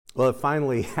Well, it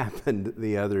finally happened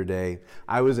the other day.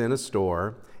 I was in a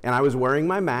store, and I was wearing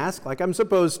my mask like I'm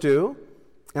supposed to,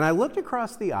 and I looked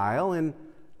across the aisle, and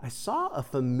I saw a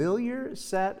familiar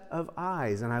set of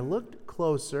eyes, and I looked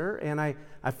closer, and I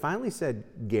finally said,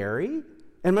 "Gary?"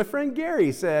 And my friend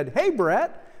Gary said, "Hey,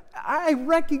 Brett." I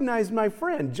recognized my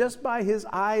friend just by his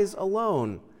eyes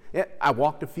alone. I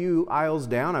walked a few aisles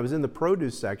down. I was in the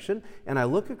produce section, and I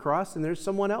look across, and there's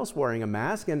someone else wearing a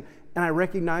mask, and I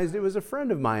recognized it was a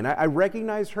friend of mine. I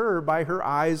recognized her by her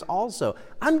eyes also.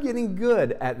 I'm getting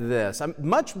good at this. I'm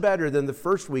much better than the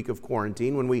first week of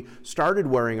quarantine when we started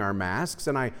wearing our masks,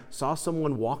 and I saw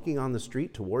someone walking on the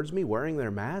street towards me wearing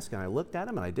their mask, and I looked at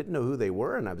them, and I didn't know who they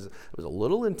were, and I was a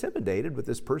little intimidated with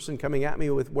this person coming at me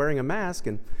with wearing a mask,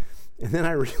 and then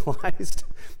I realized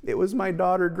it was my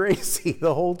daughter Gracie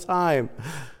the whole time.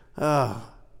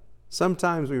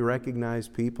 Sometimes we recognize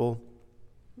people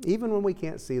even when we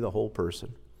can't see the whole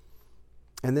person.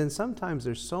 And then sometimes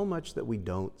there's so much that we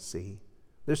don't see.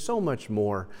 There's so much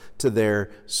more to their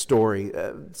story.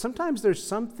 Sometimes there's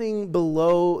something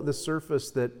below the surface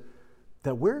that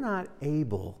we're not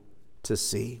able to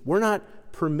see. We're not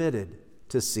permitted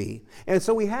to see. And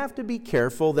so we have to be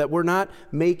careful that we're not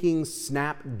making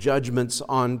snap judgments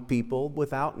on people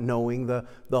without knowing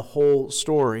the whole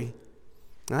story.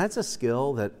 Now, that's a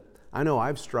skill that I know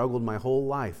I've struggled my whole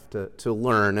life to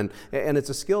learn, and it's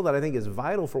a skill that I think is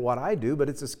vital for what I do, but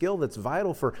it's a skill that's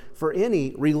vital for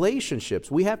any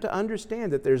relationships. We have to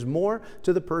understand that there's more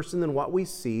to the person than what we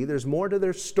see. There's more to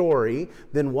their story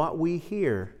than what we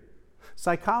hear.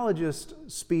 Psychologists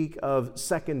speak of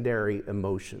secondary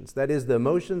emotions. That is, the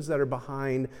emotions that are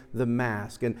behind the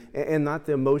mask and not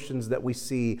the emotions that we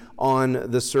see on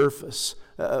the surface,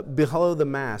 below the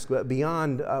mask, but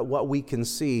beyond what we can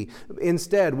see.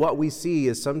 Instead, what we see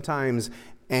is sometimes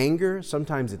anger,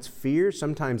 sometimes it's fear,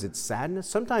 sometimes it's sadness,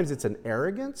 sometimes it's an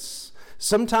arrogance,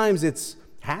 sometimes it's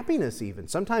happiness even,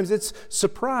 sometimes it's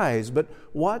surprise. But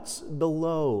what's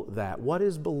below that? What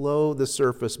is below the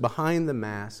surface, behind the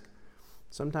mask?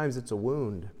 Sometimes it's a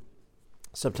wound.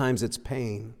 Sometimes it's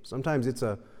pain. Sometimes it's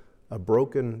a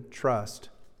broken trust.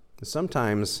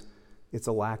 Sometimes it's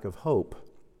a lack of hope.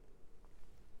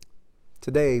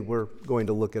 Today we're going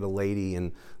to look at a lady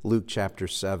in Luke chapter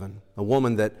 7, a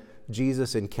woman that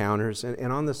Jesus encounters,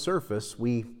 and on the surface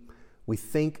we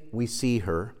think we see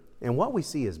her, and what we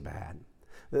see is bad.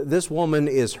 This woman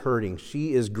is hurting.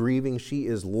 She is grieving. She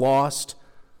is lost.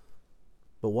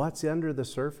 But what's under the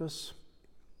surface?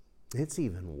 It's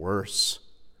even worse.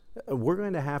 We're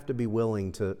going to have to be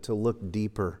willing to look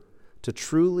deeper, to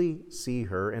truly see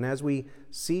her. And as we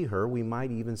see her, we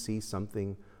might even see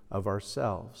something of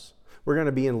ourselves. We're going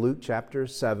to be in Luke chapter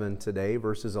 7 today,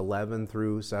 verses 11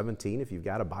 through 17. If you've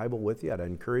got a Bible with you, I'd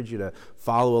encourage you to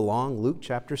follow along. Luke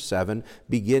chapter 7,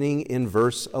 beginning in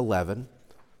verse 11.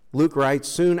 Luke writes,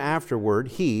 "Soon afterward,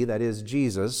 he," that is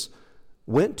Jesus,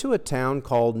 "went to a town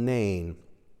called Nain,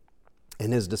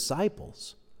 and his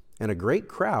disciples and a great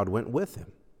crowd went with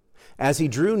him. As he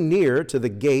drew near to the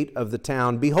gate of the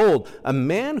town, behold, a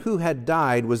man who had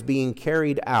died was being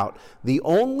carried out, the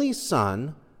only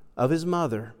son of his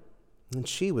mother, and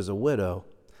she was a widow,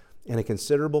 and a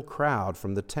considerable crowd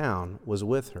from the town was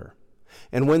with her.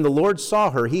 And when the Lord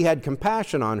saw her, he had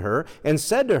compassion on her, and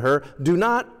said to her, 'Do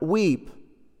not weep.'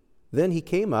 Then he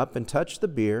came up and touched the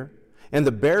bier, and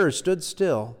the bearer stood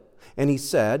still. And he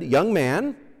said, 'Young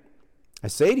man, I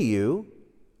say to you,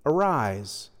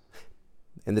 arise.'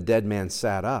 And the dead man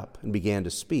sat up and began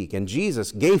to speak. And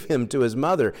Jesus gave him to his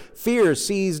mother. Fear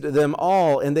seized them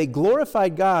all, and they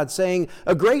glorified God, saying,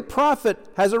 'A great prophet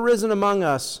has arisen among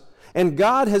us, and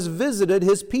God has visited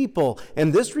his people.'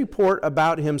 And this report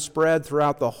about him spread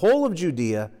throughout the whole of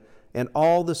Judea and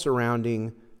all the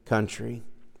surrounding country."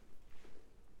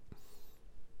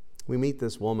 We meet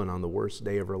this woman on the worst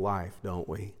day of her life, don't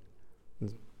we?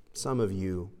 Some of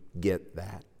you get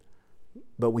that.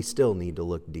 But we still need to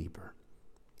look deeper.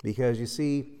 Because you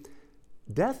see,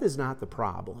 death is not the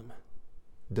problem.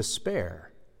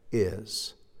 Despair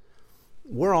is.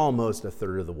 We're almost a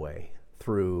third of the way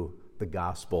through the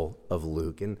Gospel of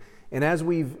Luke. And as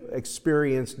we've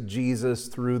experienced Jesus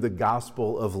through the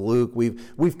Gospel of Luke,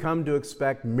 we've come to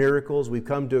expect miracles. We've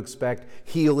come to expect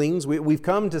healings. We've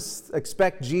come to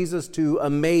expect Jesus to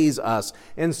amaze us.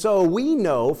 And so we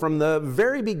know from the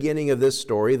very beginning of this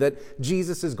story that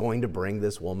Jesus is going to bring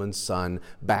this woman's son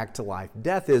back to life.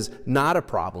 Death is not a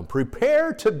problem.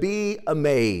 Prepare to be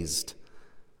amazed.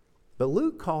 But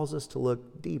Luke calls us to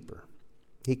look deeper.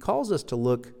 He calls us to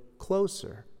look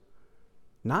closer.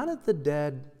 Not at the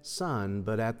dead son,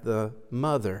 but at the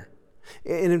mother.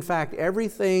 And in fact,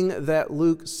 everything that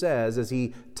Luke says as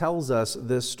he tells us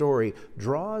this story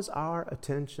draws our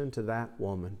attention to that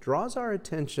woman, draws our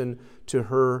attention to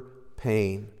her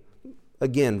pain.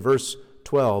 Again, verse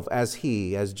 12, as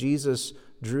Jesus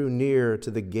drew near to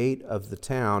the gate of the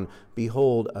town,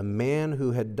 behold, a man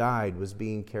who had died was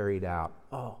being carried out.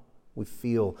 Oh, we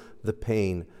feel the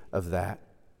pain of that.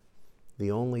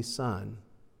 The only son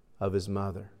of his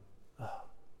mother. Oh,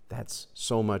 that's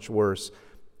so much worse.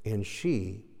 And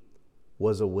she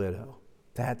was a widow.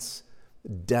 That's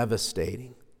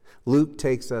devastating. Luke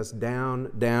takes us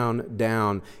down, down,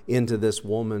 down into this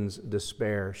woman's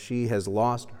despair. She has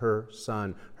lost her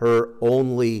son, her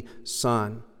only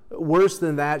son. Worse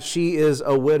than that, she is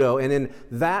a widow. And in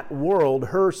that world,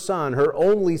 her son, her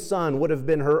only son, would have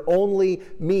been her only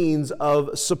means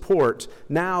of support.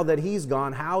 Now that he's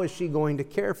gone, how is she going to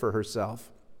care for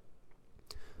herself?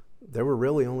 There were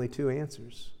really only two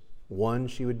answers. One,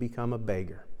 she would become a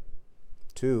beggar.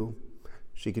 Two,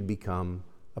 she could become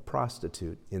a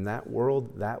prostitute. In that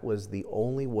world, that was the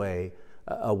only way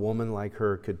a woman like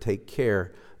her could take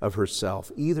care of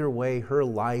herself. Either way, her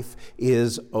life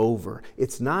is over.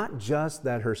 It's not just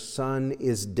that her son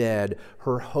is dead,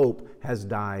 her hope has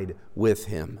died with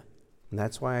him. And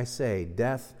that's why I say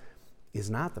death is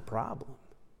not the problem.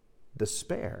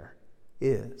 Despair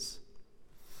is.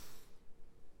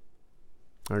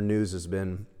 Our news has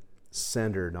been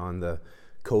centered on the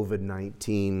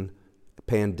COVID-19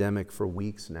 pandemic for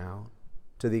weeks now,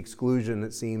 to the exclusion,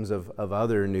 it seems, of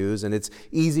other news. And it's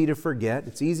easy to forget.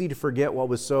 It's easy to forget what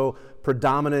was so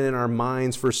predominant in our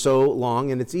minds for so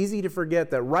long. And it's easy to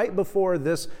forget that right before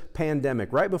this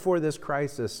pandemic, right before this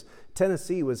crisis,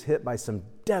 Tennessee was hit by some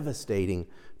devastating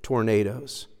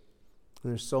tornadoes.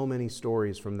 And there's so many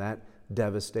stories from that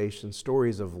devastation,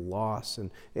 stories of loss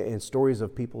and stories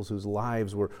of people whose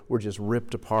lives were just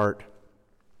ripped apart.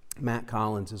 Matt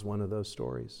Collins is one of those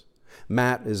stories.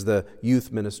 Matt is the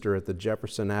youth minister at the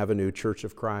Jefferson Avenue Church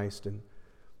of Christ, and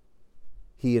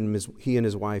he and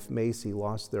his wife Macy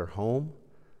lost their home,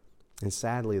 and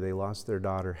sadly they lost their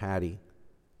daughter Hattie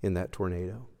in that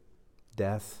tornado.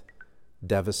 Death,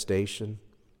 devastation,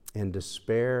 and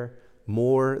despair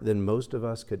more than most of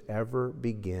us could ever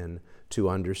begin to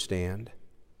understand.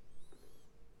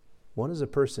 What does a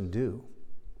person do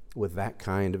with that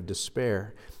kind of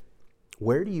despair?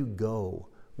 Where do you go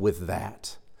with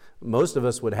that? Most of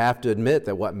us would have to admit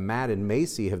that what Matt and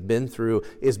Macy have been through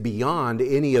is beyond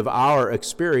any of our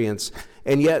experience,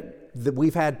 and yet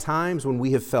we've had times when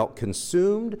we have felt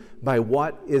consumed by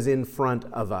what is in front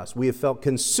of us. We have felt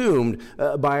consumed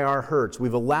by our hurts.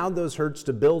 We've allowed those hurts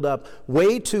to build up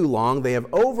way too long. They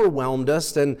have overwhelmed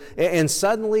us, and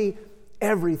suddenly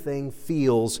everything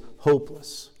feels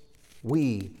hopeless.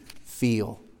 We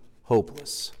feel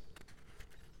hopeless.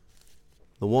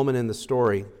 The woman in the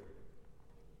story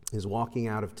is walking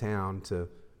out of town to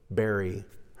bury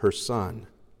her son.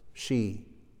 She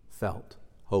felt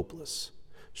hopeless.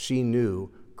 She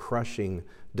knew crushing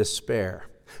despair.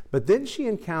 But then she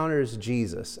encounters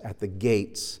Jesus at the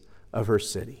gates of her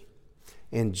city.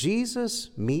 And Jesus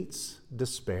meets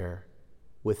despair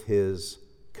with his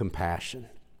compassion.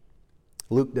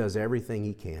 Luke does everything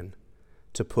he can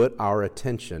to put our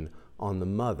attention on the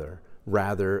mother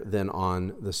rather than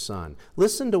on the son.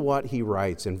 Listen to what he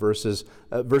writes in verses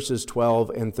 12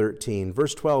 and 13.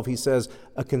 Verse 12, he says,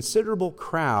 "A considerable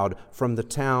crowd from the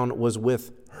town was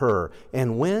with her,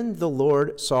 and when the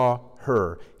Lord saw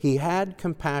her, he had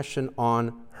compassion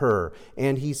on her,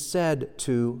 and he said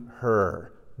to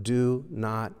her, 'Do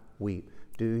not weep.'"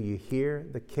 Do you hear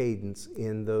the cadence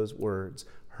in those words?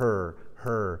 Her,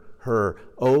 her, her,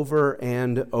 over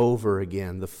and over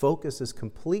again. The focus is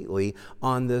completely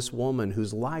on this woman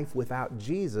whose life without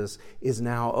Jesus is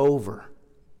now over.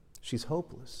 She's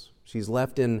hopeless. She's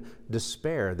left in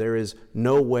despair. There is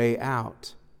no way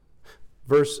out.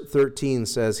 Verse 13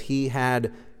 says, "He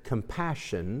had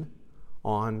compassion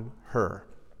on her."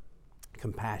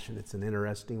 Compassion, it's an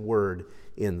interesting word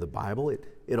in the Bible. It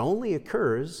only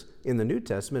occurs in the New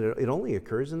Testament. It only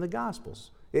occurs in the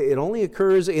Gospels. It only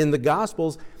occurs in the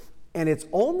Gospels, and it's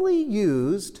only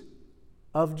used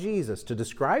of Jesus, to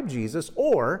describe Jesus,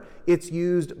 or it's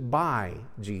used by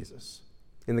Jesus.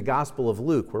 In the Gospel of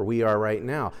Luke, where we are right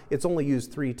now, it's only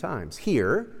used 3 times.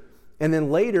 Here, and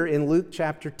then later in Luke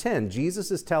chapter 10,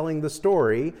 Jesus is telling the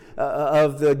story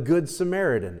of the Good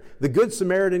Samaritan. The Good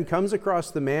Samaritan comes across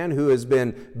the man who has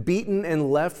been beaten and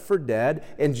left for dead,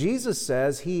 and Jesus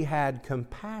says he had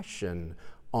compassion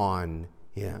on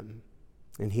him.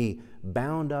 And he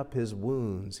bound up his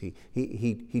wounds.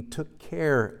 He took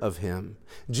care of him.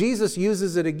 Jesus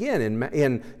uses it again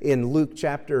in Luke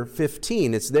chapter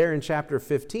 15. It's there in chapter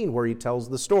 15 where he tells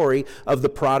the story of the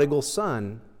prodigal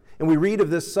son. And we read of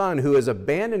this son who has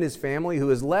abandoned his family, who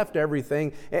has left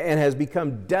everything and has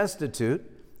become destitute,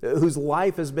 whose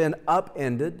life has been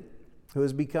upended, who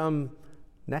has become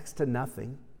next to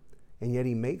nothing, and yet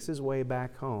he makes his way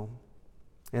back home.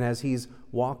 And as he's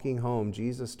walking home,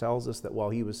 Jesus tells us that while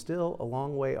he was still a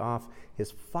long way off,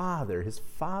 his father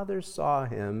saw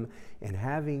him, and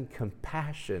having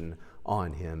compassion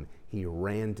on him, he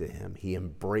ran to him, he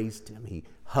embraced him, he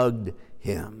hugged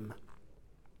him.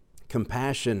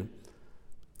 Compassion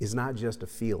is not just a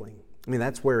feeling. I mean,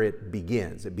 that's where it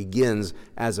begins. It begins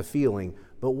as a feeling.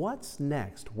 But what's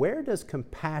next? Where does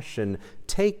compassion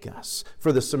take us?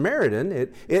 For the Samaritan,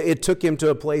 it took him to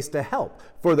a place to help.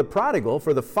 For the prodigal,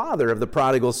 for the father of the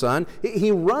prodigal son,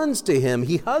 he runs to him,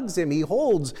 he hugs him, he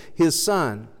holds his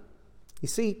son. You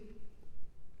see,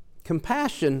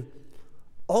 compassion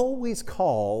always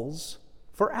calls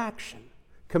for action.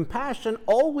 Compassion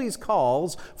always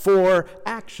calls for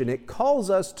action. It calls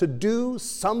us to do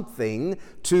something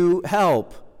to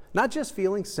help. Not just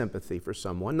feeling sympathy for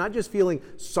someone, not just feeling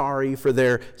sorry for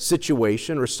their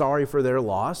situation or sorry for their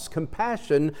loss.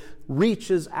 Compassion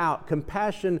reaches out.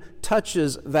 Compassion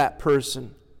touches that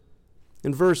person.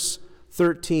 In verse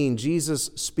 13, Jesus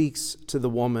speaks to the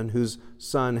woman whose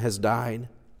son has died.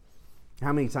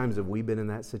 How many times have we been in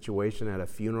that situation at a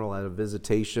funeral, at a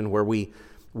visitation, where we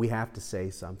have to say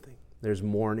something? There's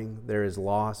mourning, there is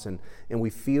loss, and we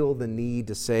feel the need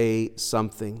to say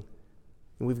something.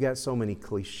 And we've got so many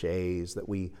cliches that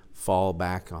we fall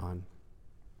back on.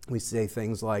 We say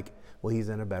things like, well, he's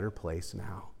in a better place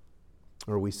now.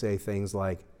 Or we say things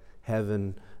like,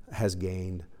 heaven has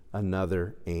gained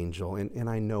another angel. And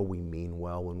I know we mean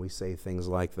well when we say things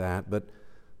like that, but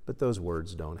those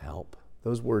words don't help.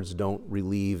 Those words don't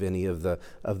relieve any of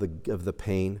the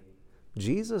pain.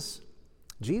 Jesus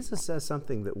says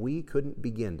something that we couldn't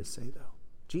begin to say, though.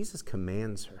 Jesus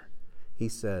commands her. He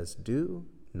says, do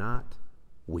not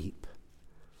weep.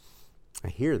 I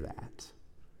hear that.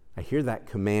 I hear that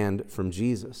command from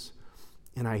Jesus,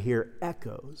 and I hear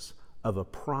echoes of a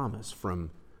promise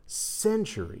from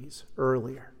centuries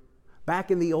earlier.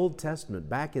 Back in the Old Testament,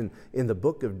 back in the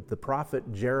book of the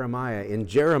prophet Jeremiah, in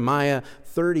Jeremiah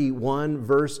 31,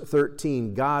 verse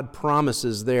 13, God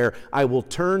promises there, I will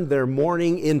turn their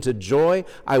mourning into joy,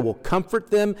 I will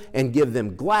comfort them and give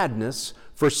them gladness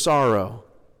for sorrow.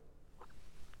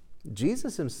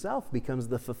 Jesus himself becomes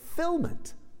the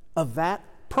fulfillment of that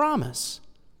promise.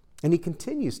 And he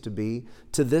continues to be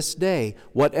to this day.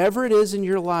 Whatever it is in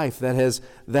your life that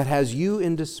has you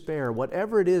in despair,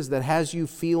 whatever it is that has you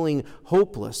feeling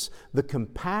hopeless, the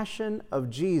compassion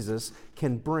of Jesus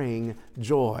can bring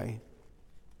joy.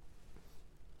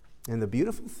 And the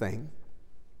beautiful thing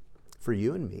for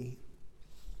you and me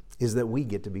is that we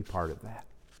get to be part of that.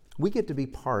 We get to be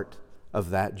part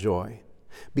of that joy.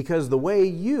 Because the way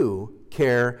you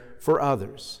care for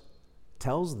others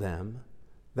tells them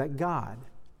that God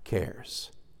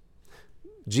cares.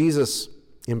 Jesus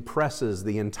impresses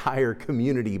the entire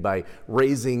community by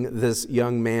raising this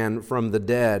young man from the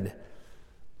dead.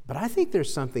 But I think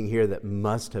there's something here that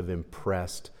must have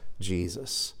impressed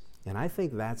Jesus. And I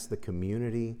think that's the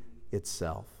community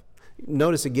itself.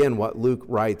 Notice again what Luke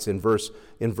writes in verse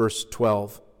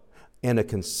 12. And a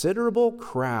considerable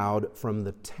crowd from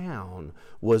the town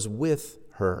was with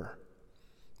her.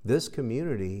 This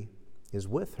community is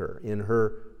with her in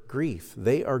her grief.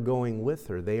 They are going with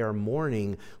her. They are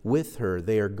mourning with her.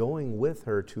 They are going with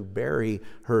her to bury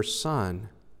her son.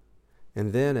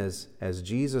 And then as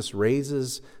Jesus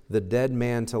raises the dead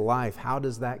man to life, how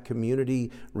does that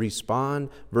community respond?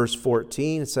 Verse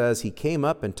 14 says, he came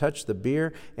up and touched the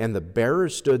bier, and the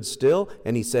bearers stood still.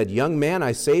 And he said, young man,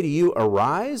 I say to you,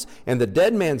 arise. And the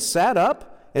dead man sat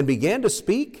up and began to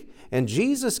speak. And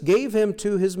Jesus gave him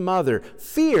to his mother.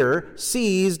 Fear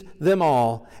seized them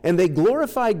all. And they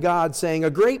glorified God, saying, a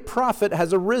great prophet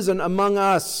has arisen among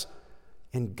us.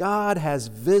 And God has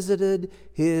visited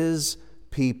his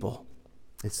people.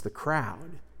 It's the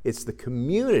crowd. It's the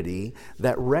community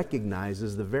that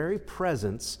recognizes the very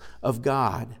presence of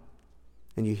God.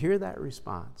 And you hear that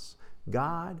response.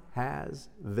 God has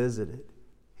visited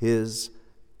his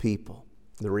people.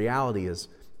 The reality is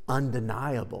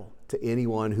undeniable to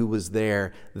anyone who was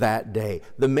there that day.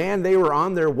 The man they were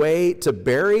on their way to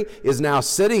bury is now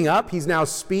sitting up. He's now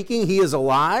speaking. He is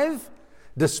alive.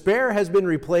 Despair has been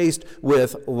replaced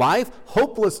with life.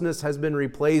 Hopelessness has been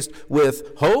replaced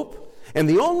with hope. And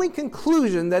the only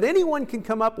conclusion that anyone can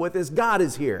come up with is God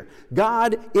is here.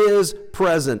 God is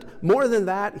present. More than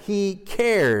that, He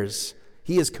cares.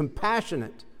 He is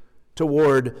compassionate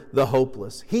toward the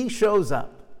hopeless. He shows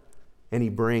up and He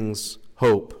brings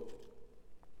hope.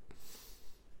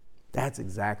 That's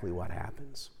exactly what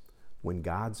happens when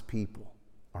God's people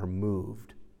are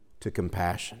moved to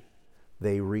compassion.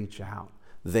 They reach out.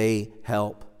 They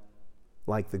help.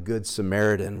 Like the Good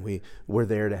Samaritan, we're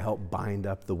there to help bind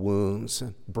up the wounds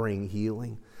and bring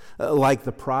healing. Like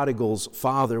the prodigal's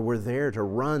father, we're there to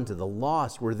run to the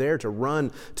lost. We're there to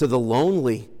run to the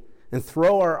lonely and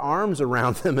throw our arms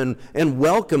around them and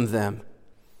welcome them.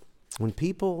 When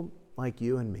people like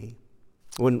you and me,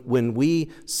 when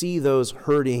we see those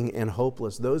hurting and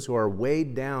hopeless, those who are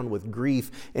weighed down with grief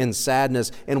and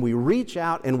sadness, and we reach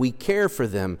out and we care for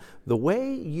them, the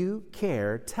way you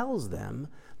care tells them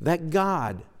that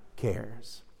God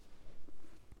cares.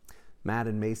 Matt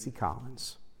and Macy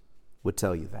Collins would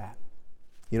tell you that.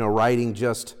 You know, writing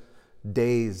just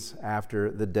days after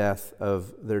the death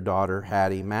of their daughter,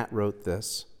 Hattie, Matt wrote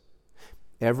this: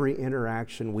 "Every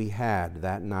interaction we had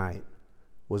that night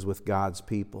was with God's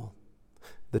people.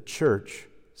 The church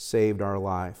saved our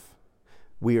life.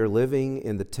 We are living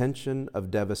in the tension of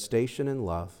devastation and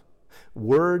love.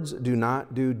 Words do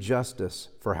not do justice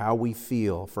for how we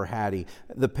feel for Hattie.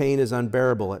 The pain is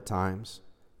unbearable at times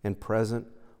and present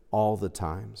all the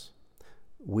times.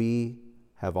 We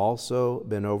have also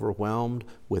been overwhelmed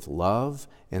with love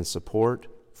and support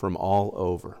from all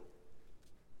over."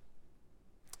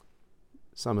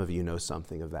 Some of you know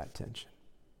something of that tension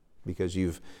because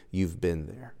you've been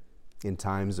there. In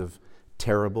times of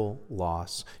terrible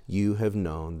loss, you have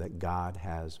known that God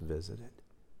has visited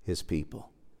His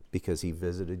people because He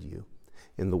visited you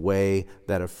in the way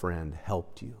that a friend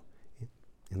helped you,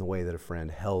 in the way that a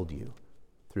friend held you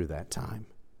through that time.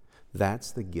 That's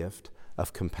the gift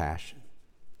of compassion,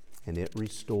 and it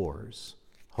restores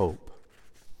hope.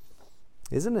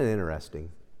 Isn't it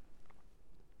interesting?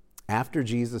 After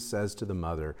Jesus says to the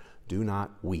mother, "Do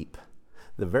not weep,"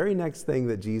 the very next thing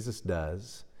that Jesus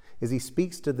does is He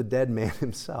speaks to the dead man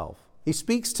himself. He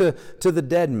speaks to the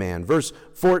dead man. Verse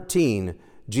 14,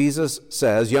 Jesus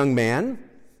says, "Young man,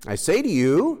 I say to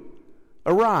you,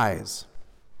 arise."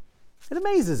 It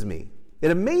amazes me. It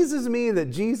amazes me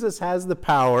that Jesus has the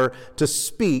power to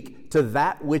speak to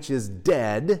that which is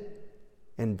dead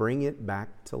and bring it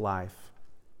back to life.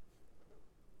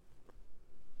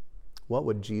 What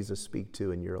would Jesus speak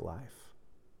to in your life?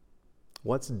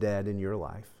 What's dead in your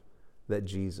life that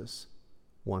Jesus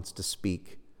wants to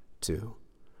speak to?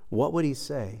 What would He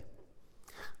say?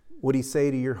 Would He say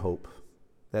to your hope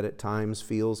that at times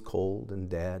feels cold and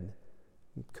dead,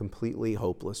 completely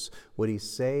hopeless? Would He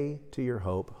say to your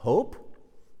hope, "Hope,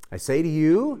 I say to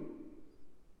you,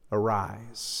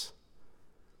 arise"?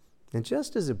 And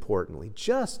just as importantly,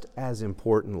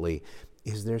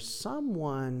 is there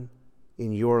someone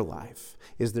in your life?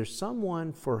 Is there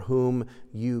someone for whom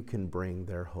you can bring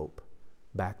their hope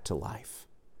back to life?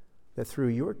 That through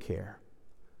your care,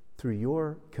 through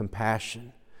your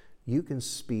compassion, you can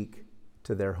speak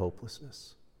to their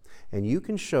hopelessness. And you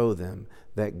can show them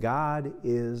that God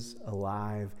is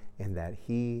alive and that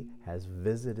He has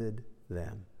visited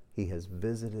them. He has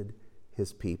visited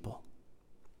His people.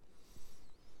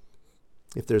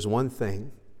 If there's one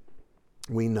thing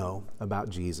we know about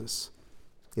Jesus,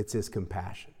 it's His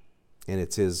compassion and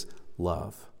it's His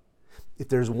love. If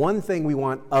there's one thing we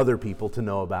want other people to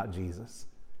know about Jesus,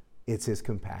 it's His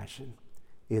compassion.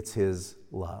 It's His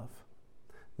love.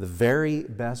 The very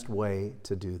best way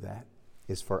to do that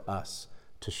is for us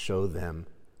to show them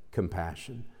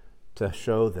compassion, to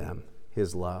show them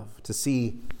His love, to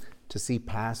see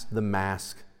past the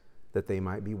mask that they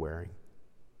might be wearing,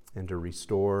 and to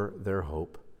restore their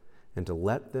hope, and to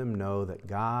let them know that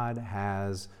God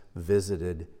has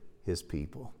visited His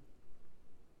people,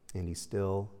 and He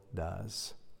still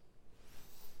does.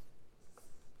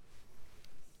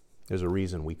 There's a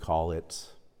reason we call it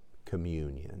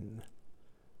communion.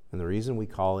 And the reason we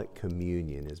call it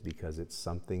communion is because it's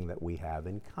something that we have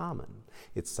in common.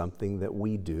 It's something that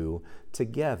we do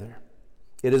together.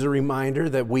 It is a reminder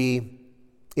that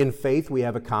in faith, we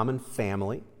have a common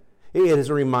family. It is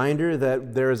a reminder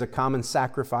that there is a common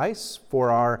sacrifice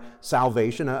for our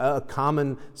salvation, a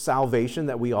common salvation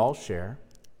that we all share.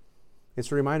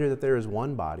 It's a reminder that there is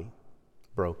one body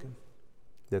broken,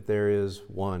 that there is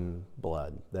one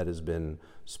blood that has been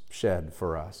shed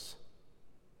for us.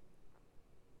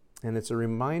 And it's a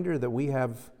reminder that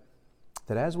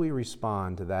that as we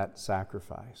respond to that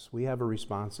sacrifice, we have a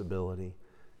responsibility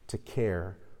to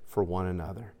care for one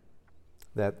another,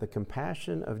 that the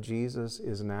compassion of Jesus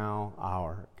is now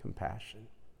our compassion,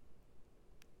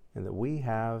 and that we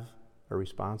have a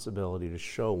responsibility to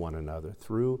show one another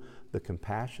through the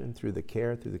compassion, through the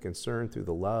care, through the concern, through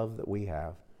the love that we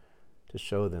have, to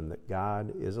show them that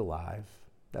God is alive,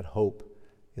 that hope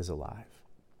is alive,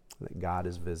 and that God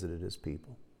has visited his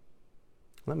people.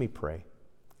 Let me pray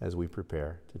as we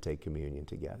prepare to take communion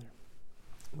together.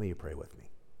 Will you pray with me?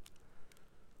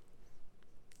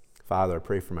 Father, I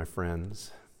pray for my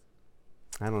friends.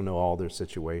 I don't know all their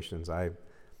situations. I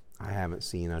haven't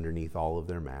seen underneath all of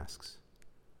their masks.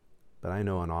 But I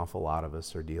know an awful lot of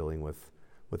us are dealing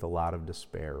with a lot of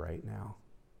despair right now.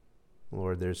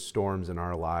 Lord, there's storms in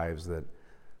our lives that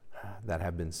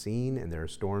have been seen, and there are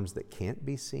storms that can't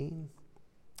be seen.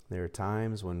 There are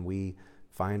times when we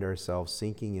find ourselves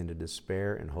sinking into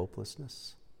despair and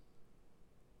hopelessness.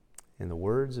 And the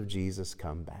words of Jesus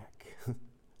come back.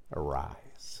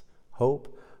 Arise.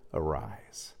 Hope,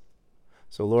 arise.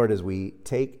 So Lord, as we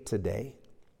take today,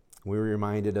 we're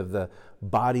reminded of the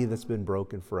body that's been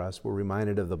broken for us. We're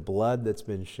reminded of the blood that's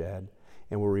been shed.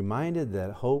 And we're reminded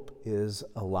that hope is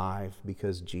alive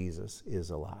because Jesus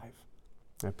is alive.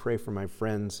 I pray for my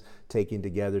friends taking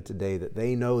together today that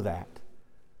they know that.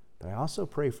 But I also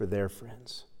pray for their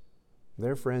friends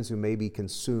who may be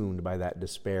consumed by that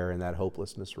despair and that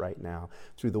hopelessness right now.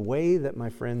 Through the way that my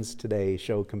friends today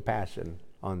show compassion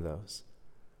on those,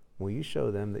 will you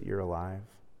show them that you're alive?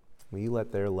 Will you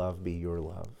let their love be your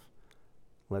love?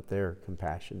 Let their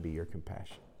compassion be your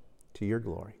compassion, to your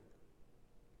glory.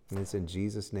 And it's in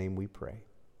Jesus' name we pray.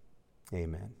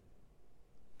 Amen.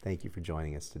 Thank you for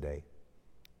joining us today.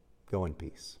 Go in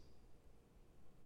peace.